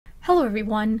Hello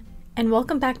everyone, and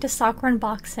welcome back to Sakura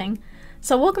Unboxing.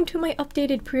 So welcome to my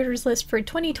updated pre-orders list for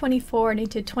 2024 and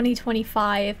into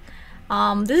 2025.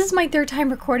 This is my third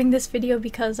time recording this video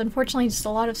because unfortunately just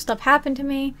a lot of stuff happened to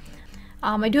me.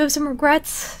 I do have some regrets,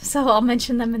 so I'll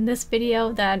mention them in this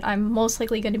video that I'm most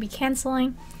likely going to be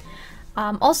canceling.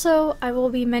 Also, I will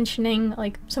be mentioning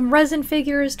like some resin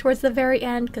figures towards the very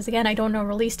end because again, I don't know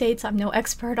release dates, I'm no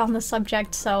expert on the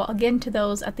subject, so I'll get into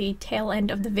those at the tail end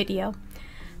of the video.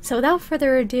 So without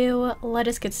further ado, let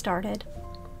us get started.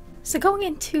 So going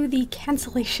into the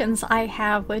cancellations I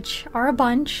have, which are a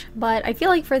bunch, but I feel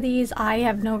like for these I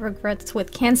have no regrets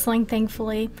with canceling,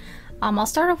 thankfully. I'll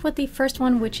start off with the first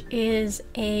one, which is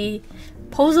a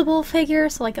posable figure,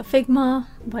 so like a Figma,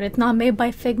 but it's not made by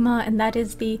Figma, and that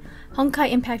is the Honkai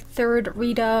Impact 3rd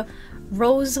Rita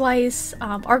Roseweiss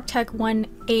Arctech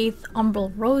 1/8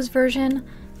 Umbral Rose version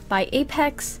by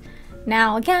Apex.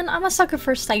 Now again, I'm a sucker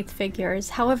for scythe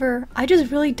figures, however, I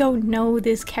just really don't know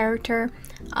this character.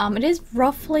 It is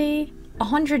roughly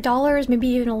 $100, maybe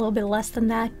even a little bit less than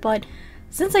that, but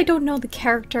since I don't know the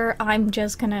character, I'm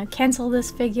just gonna cancel this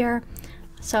figure.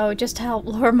 So just to help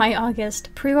lower my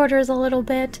August pre-orders a little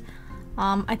bit.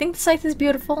 I think the scythe is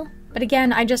beautiful, but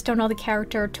again, I just don't know the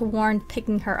character to warrant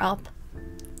picking her up.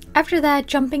 After that,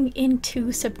 jumping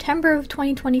into September of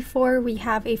 2024, we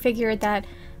have a figure that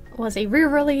was a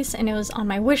re-release and it was on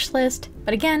my wish list,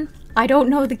 but again, I don't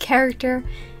know the character,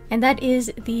 and that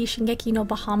is the Shingeki no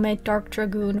Bahamut Dark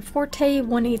Dragoon Forte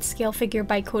 1/8 scale figure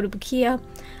by Kotobukiya.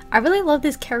 I really love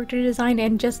this character design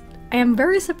and just I am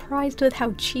very surprised with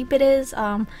how cheap it is.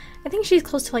 I think she's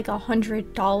close to like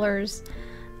 $100.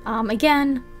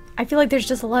 Again, I feel like there's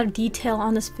just a lot of detail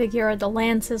on this figure. The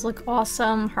lances look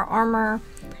awesome, her armor,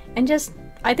 and just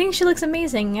I think she looks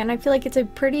amazing, and I feel like it's a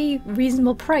pretty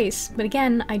reasonable price, but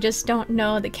again, I just don't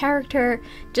know the character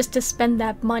just to spend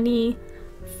that money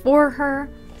for her.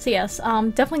 So yes,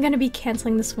 definitely going to be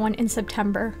canceling this one in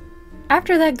September.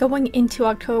 After that, going into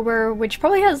October, which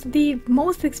probably has the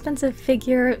most expensive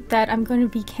figure that I'm going to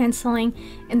be canceling,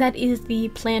 and that is the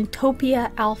Plantopia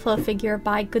Alpha figure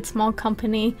by Good Small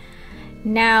Company.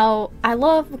 Now, I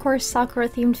love, of course, Sakura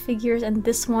themed figures, and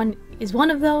this one is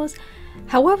one of those.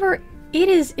 However, it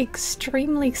is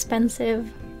extremely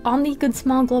expensive. On the Good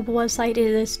Small Global website, it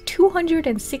is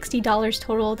 $260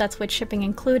 total, that's with shipping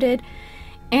included.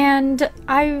 And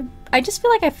I just feel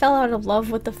like I fell out of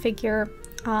love with the figure.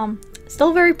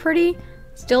 Still very pretty,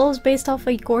 still is based off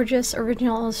a gorgeous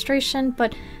original illustration,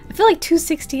 but I feel like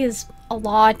 $260 is a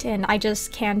lot and I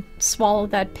just can't swallow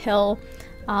that pill.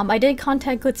 I did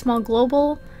contact Good Small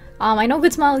Global. I know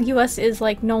Good Small US is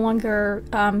like no longer,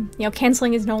 you know,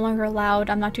 canceling is no longer allowed.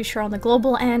 I'm not too sure on the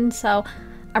global end, so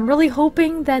I'm really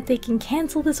hoping that they can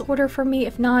cancel this order for me.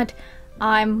 If not,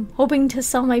 I'm hoping to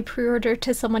sell my pre-order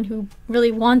to someone who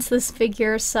really wants this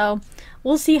figure, so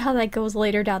we'll see how that goes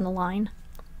later down the line.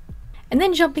 And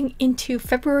then jumping into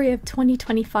February of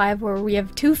 2025, where we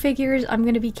have two figures I'm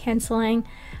going to be canceling.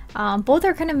 Both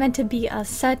are kind of meant to be a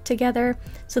set together,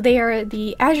 so they are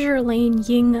the Azure Lane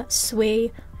Ying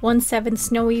Sui 1/7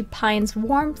 Snowy Pines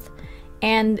Warmth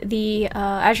and the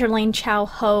Azure Lane Chao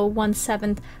Ho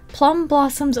 1/7 Plum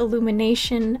Blossoms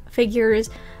Illumination figures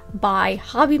by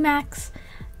Hobbymax.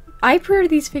 I pre-ordered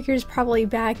these figures probably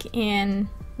back in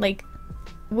like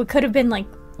what could have been like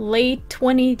late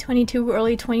 2022,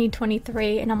 early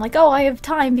 2023, and I'm like, oh, I have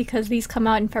time because these come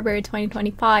out in February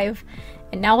 2025,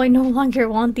 and now I no longer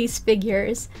want these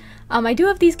figures. I do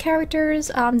have these characters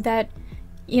that,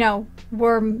 you know,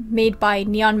 were made by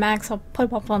Neon Max. I'll put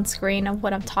them up on screen of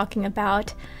what I'm talking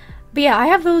about. But yeah, I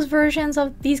have those versions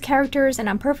of these characters and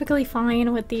I'm perfectly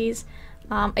fine with these.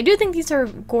 I do think these are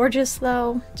gorgeous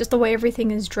though, just the way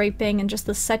everything is draping and just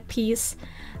the set piece.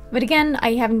 But again,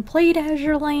 I haven't played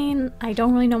Azure Lane, I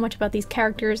don't really know much about these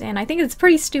characters, and I think it's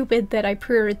pretty stupid that I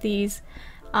pre-ordered these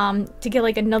to get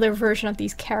like another version of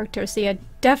these characters. So yeah,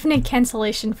 definite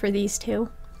cancellation for these two.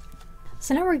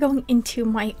 So now we're going into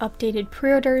my updated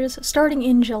pre-orders, starting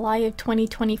in July of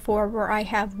 2024, where I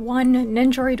have one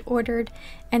Nendoroid ordered,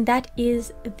 and that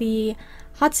is the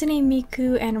Hatsune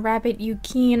Miku and Rabbit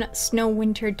Yukine Snow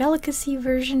Winter Delicacy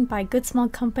version by Good Small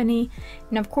Company.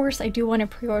 And of course, I do want to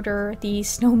pre-order the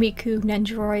Snow Miku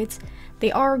Nendoroids.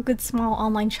 They are Good Small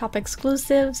online shop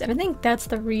exclusives, and I think that's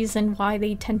the reason why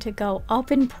they tend to go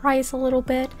up in price a little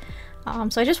bit.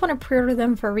 So I just want to pre-order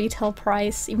them for retail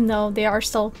price, even though they are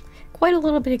still quite a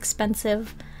little bit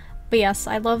expensive. But yes,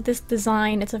 I love this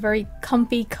design. It's a very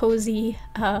comfy, cozy,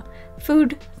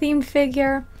 food themed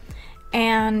figure.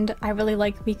 And I really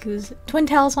like Miku's twin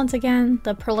tails once again.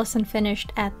 The pearlescent finish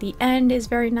at the end is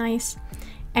very nice.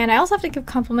 And I also have to give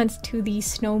compliments to the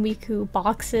Snow Miku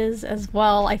boxes as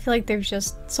well. I feel like there's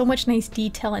just so much nice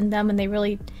detail in them, and they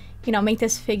really, you know, make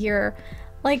this figure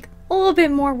like a little bit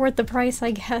more worth the price,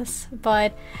 I guess.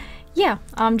 But yeah,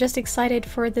 I'm just excited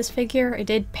for this figure. I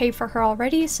did pay for her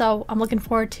already, so I'm looking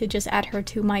forward to just add her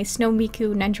to my Snow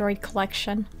Miku Nendoroid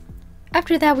collection.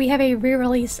 After that, we have a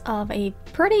re-release of a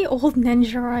pretty old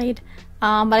Nendoroid,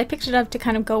 but I picked it up to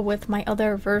kind of go with my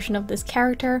other version of this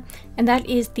character, and that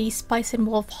is the Spice and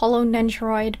Wolf Hollow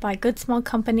Nendoroid by Good Small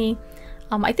Company.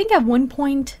 I think at one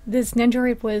point this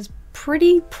Nendoroid was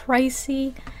pretty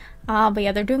pricey, but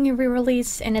yeah, they're doing a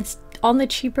re-release and it's on the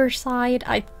cheaper side.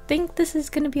 I think this is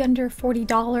going to be under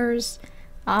 $40.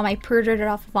 I pre-ordered it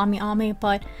off of AmiAmi,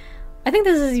 but I think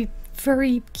this is a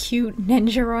very cute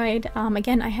Nendoroid.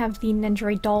 Again, I have the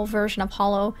Nendoroid doll version of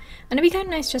Hollow, and it'd be kind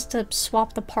of nice just to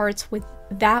swap the parts with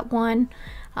that one.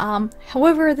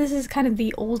 However, this is kind of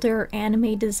the older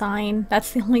anime design.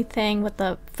 That's the only thing, with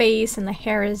the face and the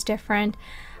hair is different.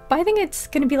 But I think it's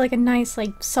going to be like a nice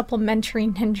like supplementary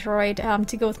Nendoroid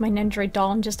to go with my Nendoroid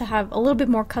doll, and just to have a little bit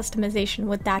more customization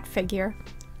with that figure.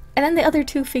 And then the other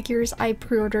two figures I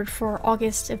pre-ordered for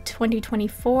August of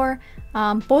 2024.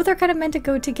 Both are kind of meant to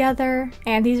go together,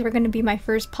 and these were going to be my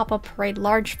first Pop-Up Parade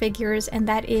large figures, and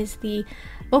that is the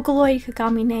Vocaloid,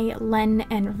 Kagamine, Len,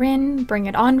 and Rin Bring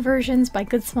It On versions by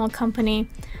Good Small Company.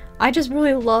 I just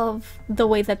really love the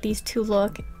way that these two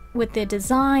look, with the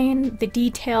design, the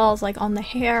details like on the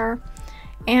hair,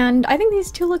 and I think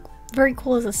these two look very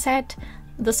cool as a set.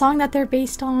 The song that they're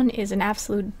based on is an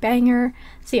absolute banger.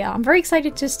 So yeah, I'm very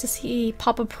excited just to see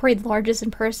Pop-Up Parade larges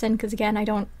in person, because again, I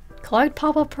don't collect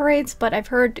Pop-Up Parades, but I've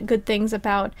heard good things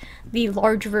about the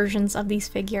large versions of these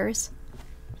figures.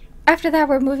 After that,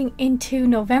 we're moving into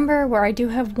November, where I do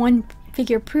have one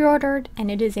figure pre-ordered,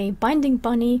 and it is a Binding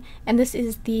Bunny, and this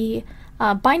is the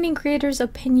Binding Creator's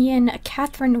Opinion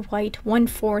Catherine White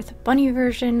 1/4 bunny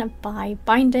version by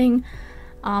Binding.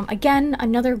 Again,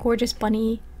 another gorgeous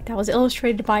bunny that was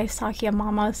illustrated by Sakia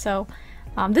Mama, so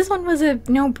this one was a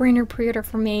no-brainer pre-order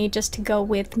for me, just to go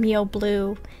with Mio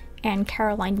Blue and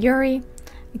Caroline Yuri.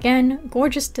 Again,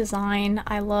 gorgeous design.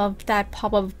 I love that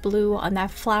pop of blue on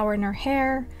that flower in her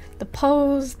hair, the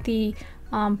pose, the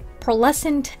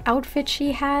pearlescent outfit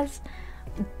she has.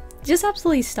 Just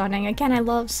absolutely stunning. Again, I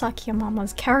love Sakia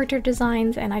Mama's character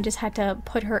designs, and I just had to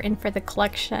put her in for the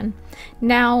collection.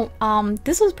 Now,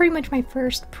 this was pretty much my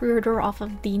first pre-order off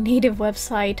of the native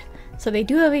website, so they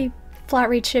do have a flat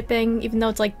rate shipping, even though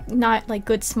it's like not like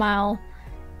Good Smile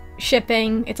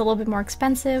shipping. It's a little bit more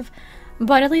expensive,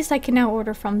 but at least I can now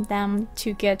order from them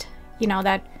to get, you know,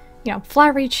 that, you know,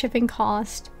 flat rate shipping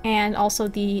cost, and also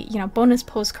the, you know, bonus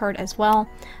postcard as well.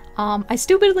 I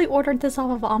stupidly ordered this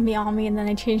off of AmiAmi, and then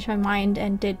I changed my mind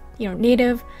and did, you know,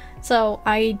 native. So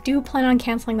I do plan on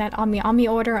canceling that AmiAmi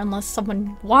order unless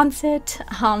someone wants it.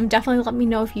 Definitely let me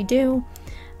know if you do,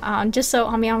 just so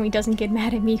AmiAmi doesn't get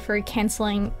mad at me for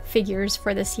canceling figures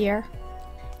for this year.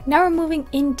 Now we're moving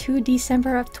into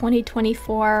December of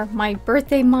 2024, my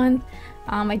birthday month.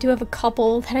 I do have a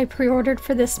couple that I pre-ordered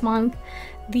for this month.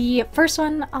 The first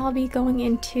one I'll be going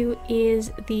into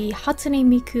is the Hatsune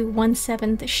Miku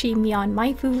 1/7 Shimion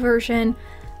Maifu version.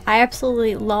 I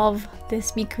absolutely love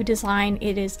this Miku design.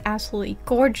 It is absolutely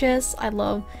gorgeous. I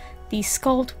love the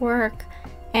sculpt work,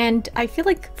 and I feel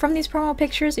like from these promo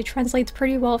pictures it translates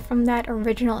pretty well from that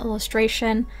original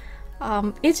illustration.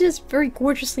 It's just very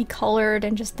gorgeously colored,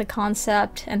 and just the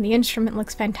concept and the instrument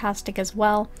looks fantastic as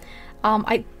well.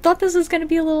 I thought this was going to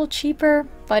be a little cheaper,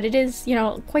 but it is, you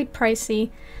know, quite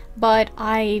pricey, but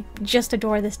I just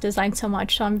adore this design so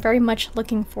much, so I'm very much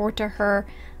looking forward to her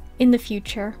in the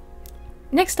future.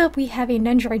 Next up, we have a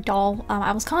Nendoroid doll.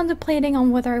 I was contemplating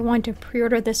on whether I want to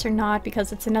pre-order this or not,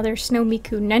 because it's another Snow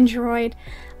Miku Nendoroid,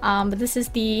 but this is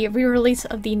the re-release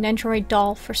of the Nendoroid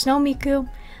doll for Snow Miku.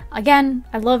 Again,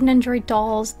 I love Nendoroid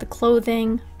dolls, the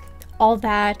clothing, all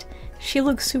that. She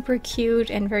looks super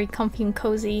cute and very comfy and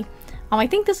cozy. I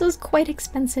think this was quite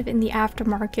expensive in the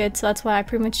aftermarket, so that's why I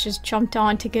pretty much just jumped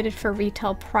on to get it for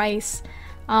retail price.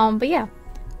 But yeah,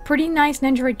 pretty nice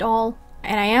Nendoroid doll,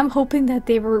 and I am hoping that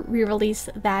they will re-release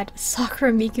that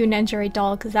Sakura Miku Nendoroid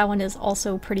doll, because that one is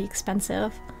also pretty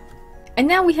expensive. And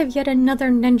now we have yet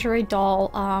another Nendoroid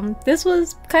doll. This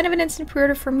was kind of an instant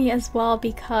pre-order for me as well,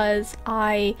 because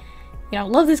I, you know,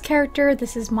 love this character.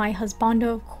 This is my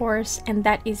husbando, of course, and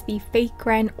that is the Fate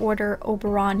Grand Order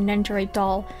Oberon Nendoroid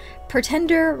doll.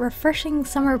 Pretender Refreshing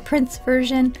Summer Prince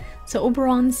version, so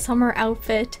Oberon's summer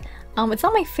outfit. It's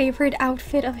not my favorite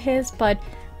outfit of his, but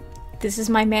this is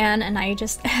my man, and I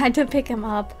just had to pick him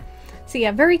up. So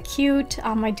yeah, very cute.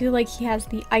 I do like he has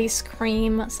the ice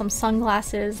cream, some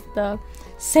sunglasses, the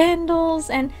sandals,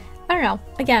 and I don't know,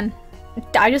 again,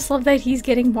 I just love that he's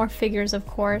getting more figures, of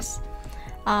course.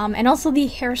 And also the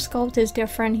hair sculpt is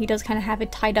different. He does kind of have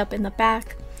it tied up in the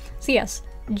back. So yes,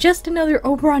 just another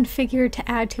Oberon figure to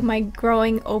add to my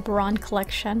growing Oberon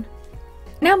collection.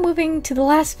 Now moving to the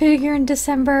last figure in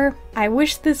December. I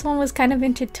wish this one was kind of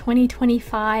into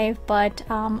 2025, but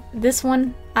this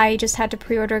one I just had to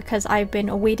pre-order because I've been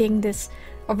awaiting this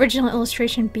original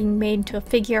illustration being made into a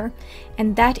figure,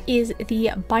 and that is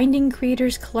the Binding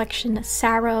Creators Collection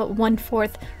Sarah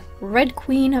 1/4 Red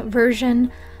Queen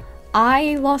version.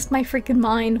 I lost my freaking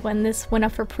mind when this went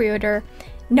up for pre-order.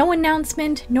 No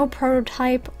announcement, no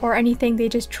prototype or anything, they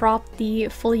just dropped the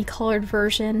fully colored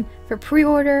version for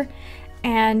pre-order.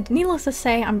 And needless to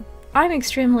say, I'm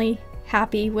extremely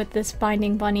happy with this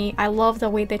binding bunny. I love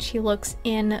the way that she looks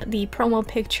in the promo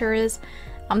pictures.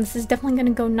 This is definitely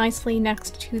going to go nicely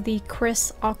next to the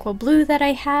Chris Aqua Blue that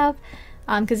I have,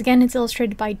 because again, it's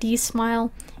illustrated by D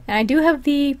Smile, and I do have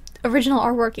the original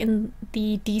artwork in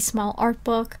the D Smile art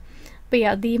book. But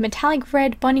yeah, the metallic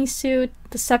red bunny suit,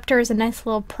 the scepter is a nice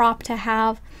little prop to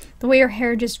have. The way her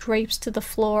hair just drapes to the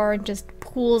floor and just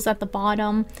pools at the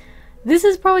bottom. This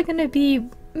is probably going to be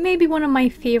maybe one of my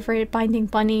favorite binding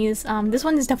bunnies. This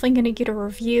one is definitely going to get a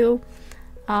review.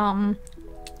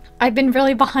 I've been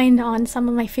really behind on some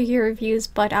of my figure reviews,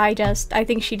 but I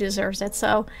think she deserves it.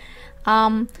 So,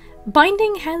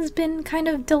 Binding has been kind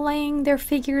of delaying their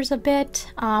figures a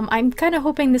bit. I'm kind of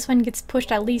hoping this one gets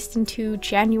pushed at least into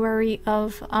January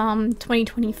of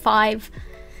 2025.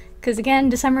 Because again,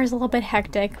 December is a little bit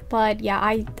hectic, but yeah,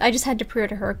 I just had to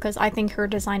pre-order her because I think her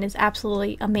design is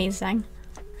absolutely amazing.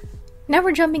 Now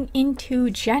we're jumping into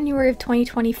January of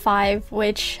 2025,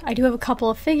 which I do have a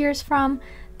couple of figures from.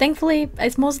 Thankfully,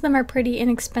 as most of them are pretty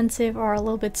inexpensive or a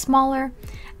little bit smaller.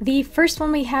 The first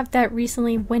one we have that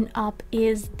recently went up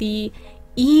is the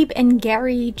Ebe and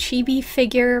Gary Chibi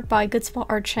figure by Good Spot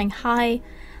Art Shanghai.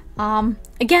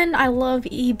 Again, I love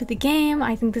Ebe the game.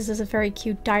 I think this is a very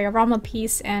cute diorama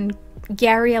piece, and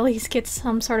Gary at least gets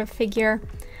some sort of figure.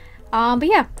 But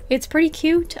yeah, it's pretty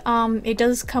cute. It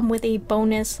does come with a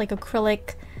bonus, like,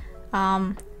 acrylic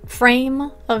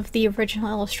frame of the original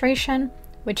illustration,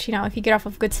 which, you know, if you get off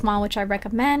of Good Smile, which I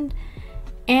recommend.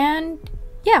 And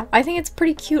yeah, I think it's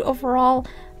pretty cute overall.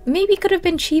 Maybe could have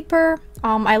been cheaper.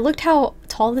 I looked how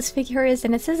tall this figure is,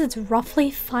 and it says it's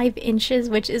roughly 5 inches,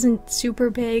 which isn't super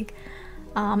big.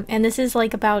 And this is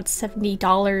like about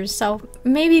 $70, so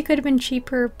maybe it could have been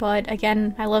cheaper, but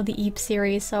again, I love the Ebe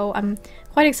series, so I'm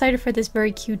quite excited for this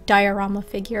very cute diorama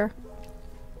figure.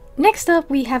 Next up,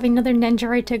 we have another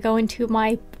Nendoroid to go into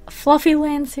my Fluffy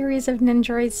Land series of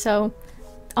Nendoroids. So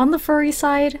on the furry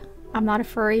side, I'm not a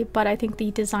furry, but I think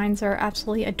the designs are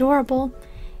absolutely adorable.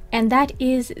 And that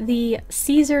is the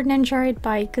Caesar Nendoroid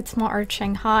by Good Smart Art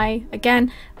Shanghai. Again,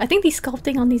 I think the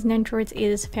sculpting on these Nendoroids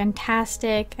is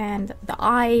fantastic, and the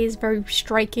eyes very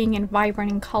striking and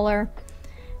vibrant in color.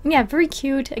 And yeah, very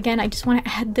cute. Again, I just want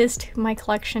to add this to my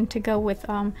collection to go with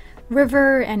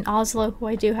River and Oslo, who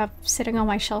I do have sitting on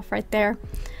my shelf right there.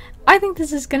 I think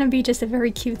this is going to be just a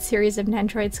very cute series of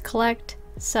Nendoroids to collect,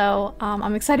 so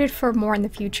I'm excited for more in the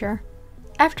future.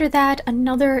 After that,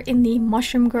 another in the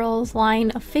Mushroom Girls line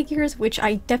of figures, which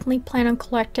I definitely plan on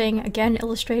collecting, again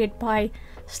illustrated by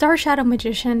Star Shadow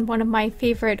Magician, one of my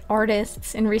favorite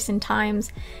artists in recent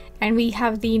times. And we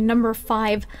have the number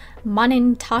 5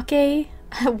 Manintake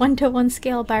 1:1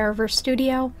 scale by Reverse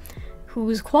Studio,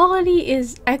 whose quality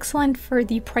is excellent for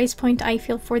the price point I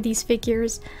feel for these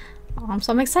figures.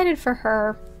 So I'm excited for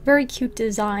her. Very cute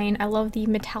design. I love the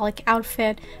metallic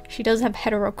outfit. She does have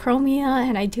heterochromia,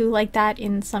 and I do like that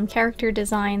in some character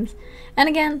designs. And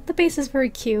again, the base is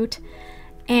very cute.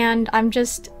 And I'm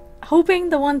just hoping,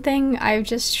 the one thing I've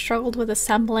just struggled with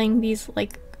assembling these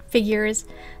like figures,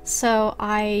 so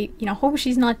I hope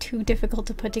she's not too difficult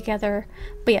to put together.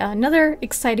 But yeah, another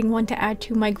exciting one to add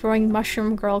to my growing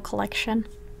Mushroom Girl collection.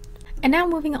 And now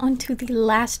moving on to the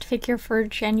last figure for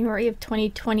January of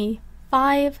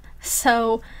 2025.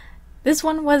 So this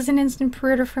one was an instant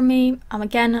pre-order for me. I'm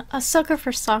again a sucker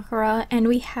for Sakura, and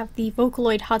we have the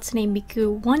Vocaloid Hatsune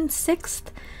Miku 1/6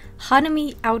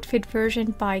 Hanami outfit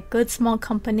version by Good Small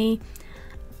Company.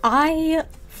 I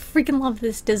freaking love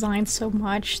this design so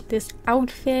much. This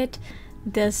outfit,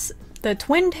 the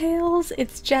twin tails,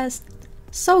 it's just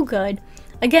so good.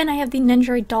 Again, I have the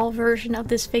Nendoroid doll version of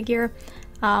this figure.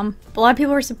 A lot of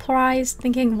people were surprised,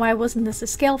 thinking why wasn't this a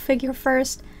scale figure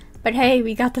first? But hey,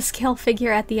 we got the scale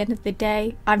figure at the end of the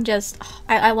day.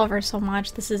 I love her so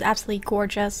much. This is absolutely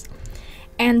gorgeous.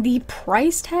 And the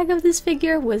price tag of this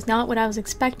figure was not what I was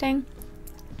expecting.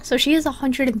 So she is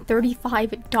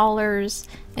 $135.99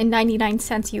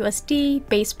 USD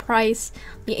base price,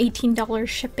 the $18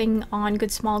 shipping on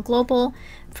Good Small Global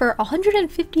for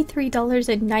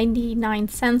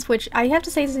 $153.99, which I have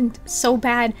to say isn't so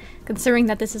bad considering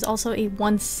that this is also a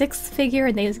 1/6 figure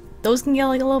and those can get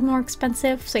like a little more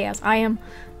expensive. So yes, I am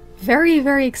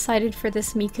very excited for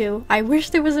this Miku. I wish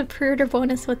there was a pre-order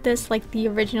bonus with this like the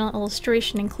original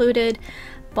illustration included,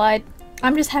 but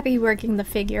I'm just happy we're getting the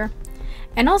figure.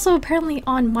 And also apparently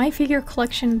on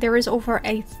MyFigureCollection there is over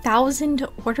 1,000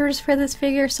 orders for this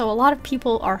figure, so a lot of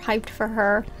people are hyped for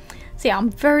her. So yeah, I'm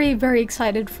very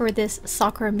excited for this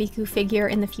Sakura Miku figure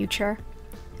in the future.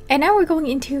 And now we're going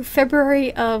into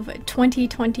February of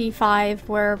 2025,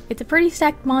 where it's a pretty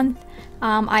stacked month.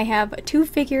 I have 2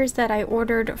 figures that I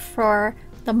ordered for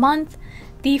the month.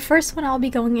 The first one I'll be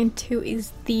going into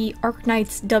is the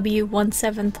Arknights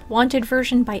W17 Wanted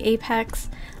version by Apex.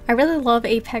 I really love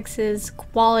Apex's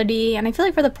quality, and I feel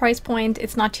like for the price point,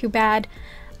 it's not too bad.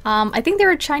 I think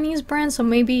they're a Chinese brand, so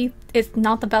maybe it's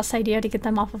not the best idea to get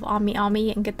them off of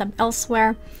AmiAmi and get them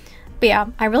elsewhere. But yeah,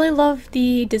 I really love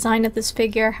the design of this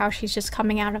figure, how she's just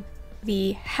coming out of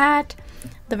the hat,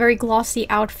 the very glossy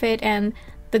outfit, and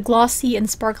the glossy and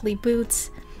sparkly boots.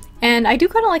 And I do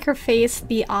kind of like her face.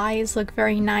 The eyes look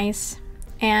very nice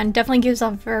and definitely gives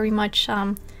off very much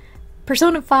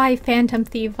Persona 5 Phantom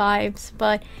Thief vibes.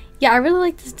 But yeah, I really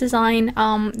like this design.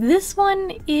 This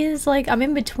one is like, I'm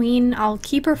in between. I'll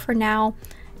keep her for now,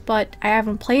 but I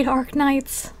haven't played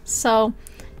Arknights, so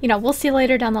you know, we'll see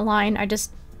later down the line. I just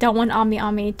don't want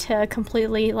AmiAmi to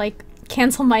completely like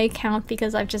cancel my account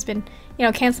because I've just been, you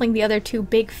know, canceling the other 2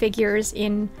 big figures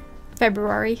in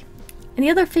February. And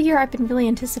the other figure I've been really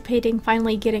anticipating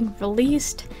finally getting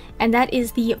released, and that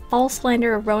is the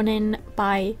Falslander Ronin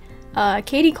by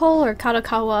Katie Cole or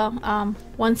Kadokawa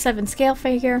 1/7 scale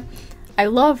figure. I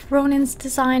love Ronin's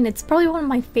design. It's probably one of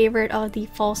my favorite of the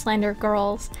Falslander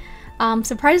girls.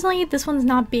 Surprisingly, this one's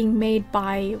not being made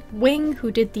by Wing,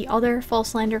 who did the other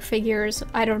Falslander figures.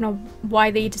 I don't know why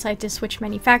they decided to switch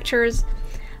manufacturers,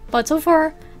 but so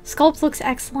far, sculpt looks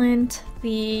excellent.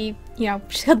 You know,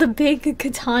 she's got the big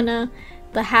katana,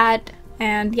 the hat,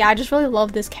 and yeah, I just really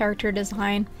love this character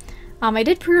design. I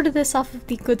did pre-order this off of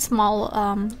the Good Small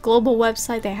Global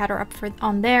website. They had her up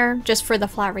on there just for the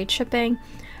flat rate shipping.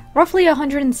 Roughly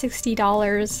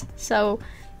 $160, so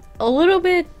a little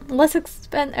bit less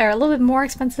expensive, or a little bit more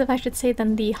expensive, I should say,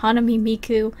 than the Hanami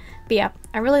Miku. But yeah,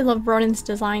 I really love Ronin's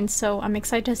design, so I'm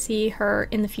excited to see her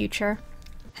in the future.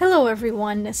 Hello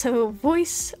everyone, so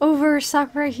voice over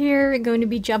Sakura here, going to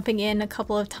be jumping in a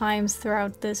couple of times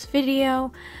throughout this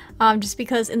video, just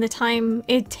because in the time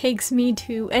it takes me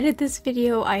to edit this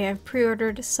video, I have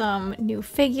pre-ordered some new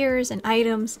figures and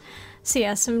items. So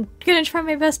yes, I'm gonna try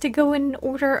my best to go in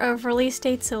order of release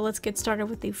date, so let's get started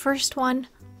with the first one.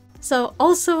 So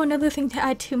also another thing to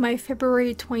add to my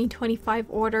February 2025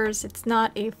 orders, it's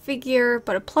not a figure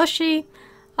but a plushie.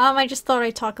 I just thought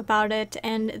I'd talk about it,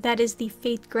 and that is the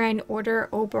Fate Grand Order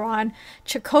Oberon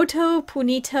Chikoto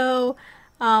Punito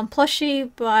plushie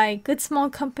by Good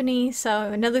Small Company.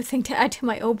 So another thing to add to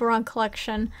my Oberon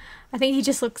collection. I think he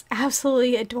just looks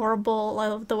absolutely adorable. I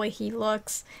love the way he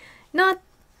looks. Not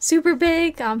super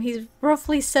big, he's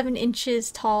roughly 7 inches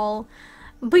tall.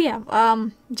 But yeah,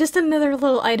 just another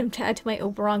little item to add to my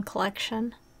Oberon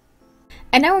collection.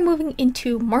 And now we're moving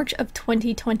into March of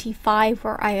 2025,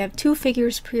 where I have 2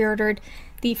 figures pre-ordered.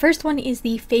 The first one is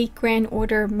the Fate Grand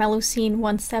Order Melusine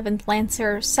 1/7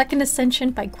 Lancer 2nd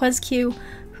Ascension by QuezQ,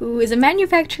 who is a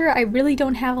manufacturer I really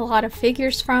don't have a lot of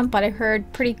figures from, but I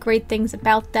heard pretty great things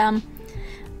about them.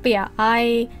 But yeah,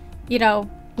 I, you know,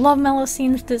 love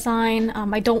Melusine's design.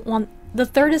 I don't want... The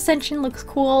 3rd Ascension looks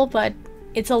cool, but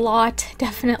it's a lot,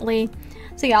 definitely.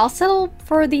 So yeah, I'll settle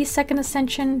for the 2nd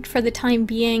Ascension for the time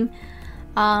being.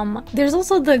 There's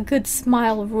also the Good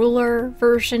Smile Ruler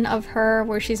version of her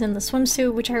where she's in the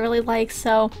swimsuit, which I really like,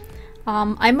 so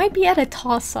I might be at a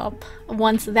toss-up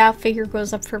once that figure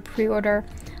goes up for pre-order.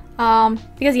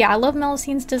 Because yeah, I love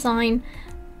Melusine's design.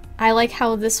 I like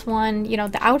how this one, you know,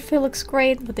 the outfit looks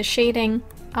great with the shading.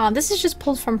 This is just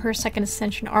pulled from her 2nd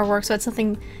Ascension artwork, so it's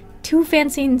nothing too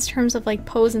fancy in terms of like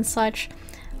pose and such.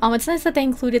 It's nice that they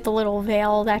included the little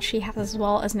veil that she has as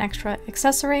well as an extra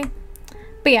accessory.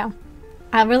 But yeah,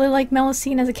 I really like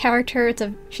Melusine as a character.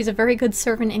 She's a very good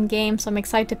servant in game, so I'm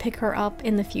excited to pick her up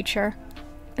in the future.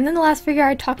 And then the last figure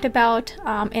I talked about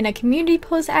in a community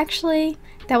post actually,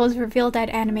 that was revealed at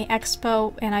Anime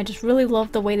Expo, and I just really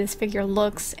love the way this figure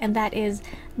looks, and that is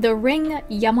the Ring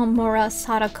Yamamura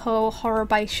Sadako Horror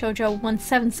by Shoujo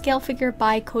 1/7 scale figure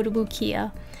by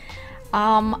Kotobukiya.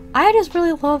 I just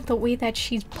really love the way that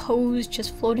she's posed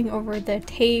just floating over the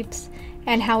tapes,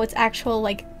 and how it's actual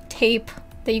like tape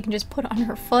that you can just put on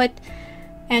her foot,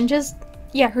 and just,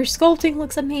 yeah, her sculpting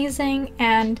looks amazing.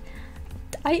 And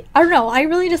I don't know, I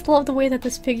really just love the way that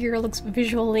this figure looks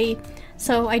visually.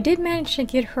 So I did manage to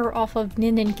get her off of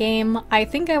Nin Game. I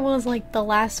think I was like the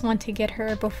last one to get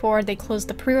her before they closed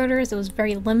the pre-orders. It was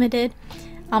very limited.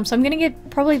 So I'm gonna get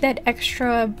probably that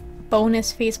extra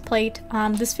bonus faceplate.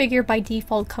 This figure by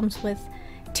default comes with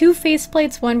 2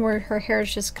 faceplates, one where her hair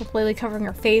is just completely covering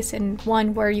her face, and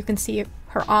one where you can see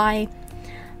her eye.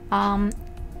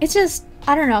 It's just,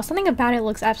 I don't know, something about it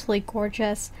looks absolutely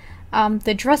gorgeous.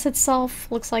 The dress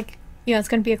itself looks like, you know, it's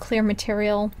going to be a clear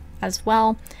material as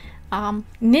well.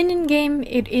 Nin Game,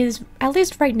 it is, at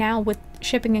least right now with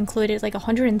shipping included, like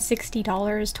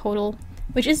 $160 total,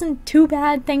 which isn't too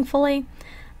bad, thankfully.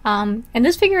 And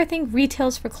this figure I think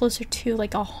retails for closer to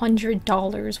like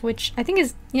 $100, which I think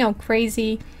is, you know,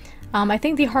 crazy. I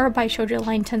think the Horror by Shoujo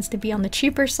line tends to be on the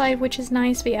cheaper side, which is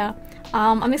nice, but yeah.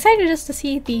 I'm excited just to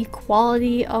see the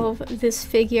quality of this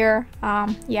figure.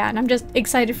 Yeah, and I'm just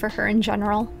excited for her in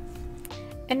general.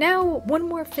 And now, one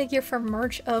more figure from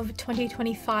March of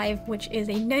 2025, which is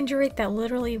a Nendoroid that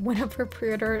literally went up for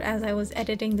pre-order as I was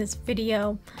editing this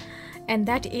video. And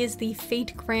that is the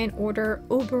Fate Grand Order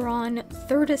Oberon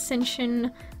 3rd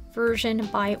Ascension version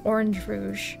by Orange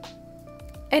Rouge.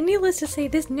 And needless to say,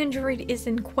 this Nendoroid is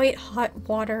in quite hot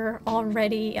water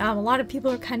already. A lot of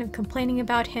people are kind of complaining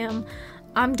about him.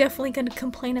 I'm definitely going to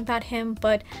complain about him,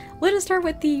 but let us start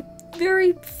with the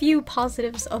very few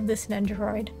positives of this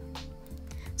Nendoroid.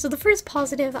 So the first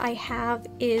positive I have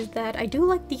is that I do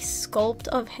like the sculpt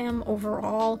of him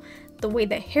overall. The way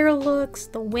the hair looks,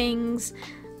 the wings,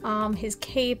 his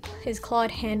cape, his clawed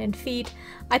hand and feet.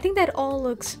 I think that all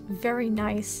looks very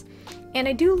nice. And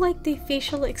I do like the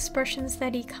facial expressions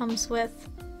that he comes with.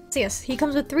 So yes, he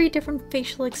comes with 3 different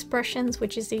facial expressions,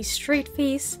 which is a straight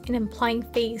face, an implying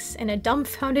face, and a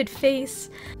dumbfounded face.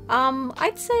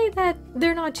 I'd say that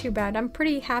they're not too bad. I'm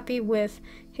pretty happy with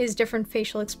his different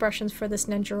facial expressions for this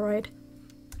Nendoroid.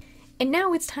 And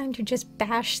now it's time to just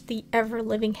bash the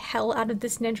ever-living hell out of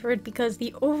this Nendoroid, because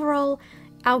the overall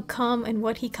outcome and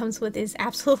what he comes with is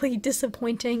absolutely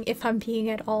disappointing, if I'm being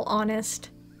at all honest.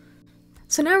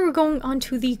 So now we're going on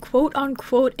to the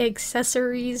quote-unquote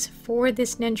accessories for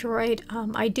this Nendoroid.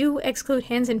 I do exclude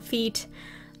hands and feet.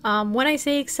 When I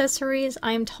say accessories,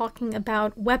 I'm talking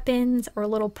about weapons or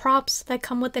little props that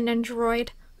come with the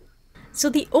Nendoroid. So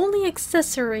the only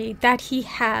accessory that he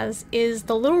has is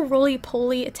the little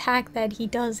roly-poly attack that he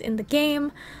does in the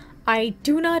game. I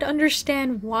do not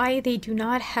understand why they do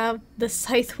not have the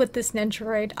scythe with this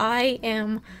Nendoroid. I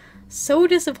am so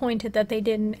disappointed that they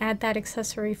didn't add that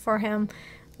accessory for him.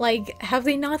 Like, have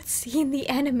they not seen the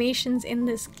animations in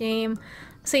this game?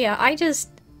 So yeah, I just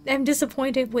am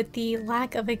disappointed with the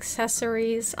lack of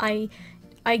accessories.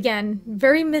 Again,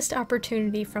 very missed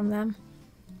opportunity from them.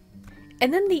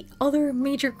 And then the other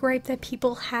major gripe that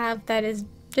people have that is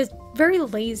just very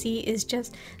lazy is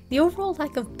just the overall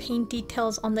lack of paint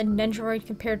details on the Nendoroid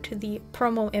compared to the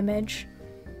promo image.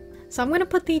 So I'm going to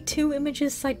put the 2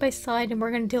 images side by side and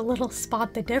we're going to do a little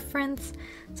spot the difference.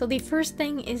 So the first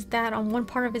thing is that on one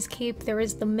part of his cape there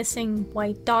is the missing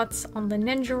white dots on the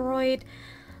Nendoroid.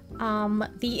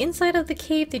 The inside of the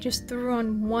cape they just threw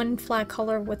on one flat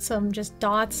color with some just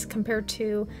dots compared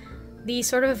to the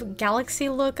sort of galaxy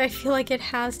look I feel like it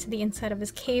has to the inside of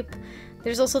his cape.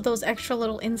 There's also those extra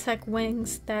little insect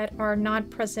wings that are not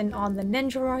present on the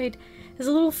Nendoroid. There's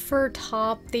a little fur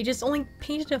top. They just only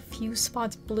painted a few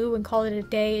spots blue and called it a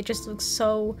day. It just looks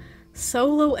so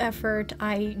low effort.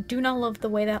 I do not love the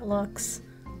way that looks.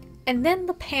 And then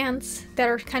the pants that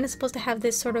are kind of supposed to have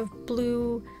this sort of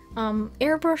blue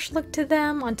airbrush look to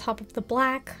them on top of the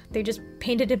black. They just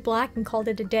painted it black and called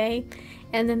it a day.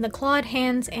 And then the clawed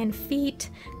hands and feet,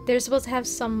 they're supposed to have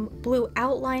some blue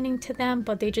outlining to them,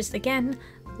 but they just, again,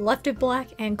 left it black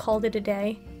and called it a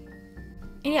day.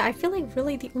 And yeah, I feel like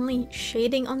really the only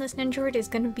shading on this Nendoroid is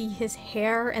going to be his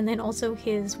hair and then also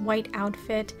his white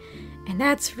outfit. And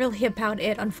that's really about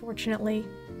it, unfortunately.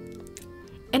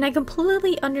 And I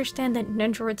completely understand that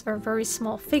Nendoroids are very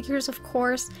small figures, of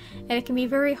course, and it can be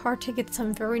very hard to get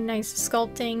some very nice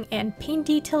sculpting and paint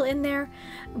detail in there,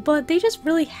 but they just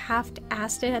really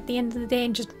half-assed it at the end of the day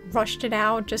and just rushed it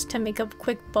out just to make a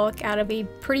quick buck out of a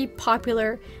pretty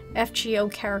popular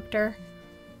FGO character.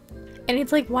 And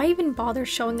it's like, why even bother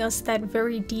showing us that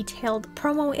very detailed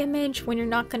promo image when you're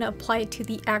not going to apply it to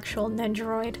the actual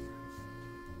Nendoroid?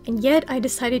 And yet I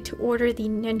decided to order the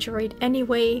Nendoroid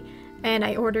anyway. and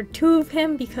I ordered 2 of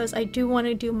him because I do want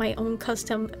to do my own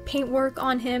custom paintwork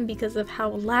on him because of how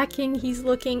lacking he's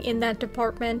looking in that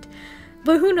department.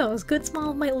 But who knows, Good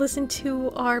Smile might listen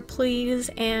to our pleas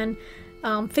and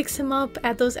fix him up,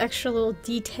 add those extra little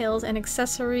details and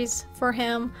accessories for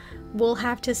him. We'll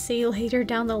have to see later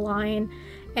down the line.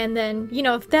 And then, you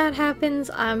know, if that happens,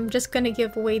 I'm just gonna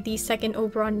give away the second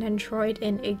Oberon Android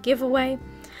in a giveaway.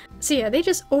 So yeah, they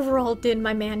just overall did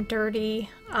my man dirty.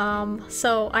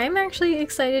 So I am actually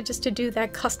excited just to do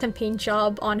that custom paint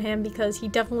job on him because he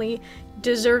definitely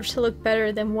deserves to look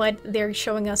better than what they're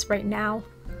showing us right now.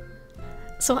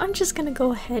 So I'm just gonna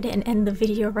go ahead and end the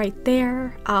video right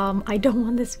there. I don't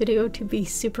want this video to be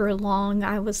super long.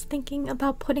 I was thinking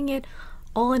about putting it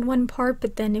all in one part,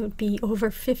 but then it would be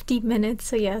over 50 minutes.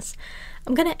 So yes,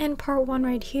 I'm gonna end part 1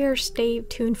 right here. Stay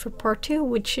tuned for part 2,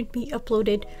 which should be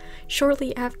uploaded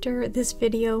shortly after this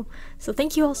video. So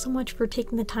thank you all so much for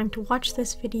taking the time to watch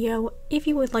this video. If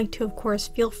you would like to, of course,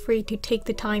 feel free to take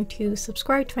the time to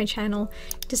subscribe to my channel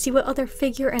to see what other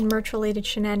figure and merch related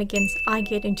shenanigans I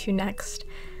get into next.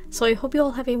 So I hope you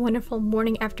all have a wonderful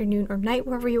morning, afternoon, or night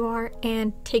wherever you are,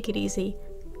 and take it easy.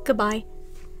 Goodbye.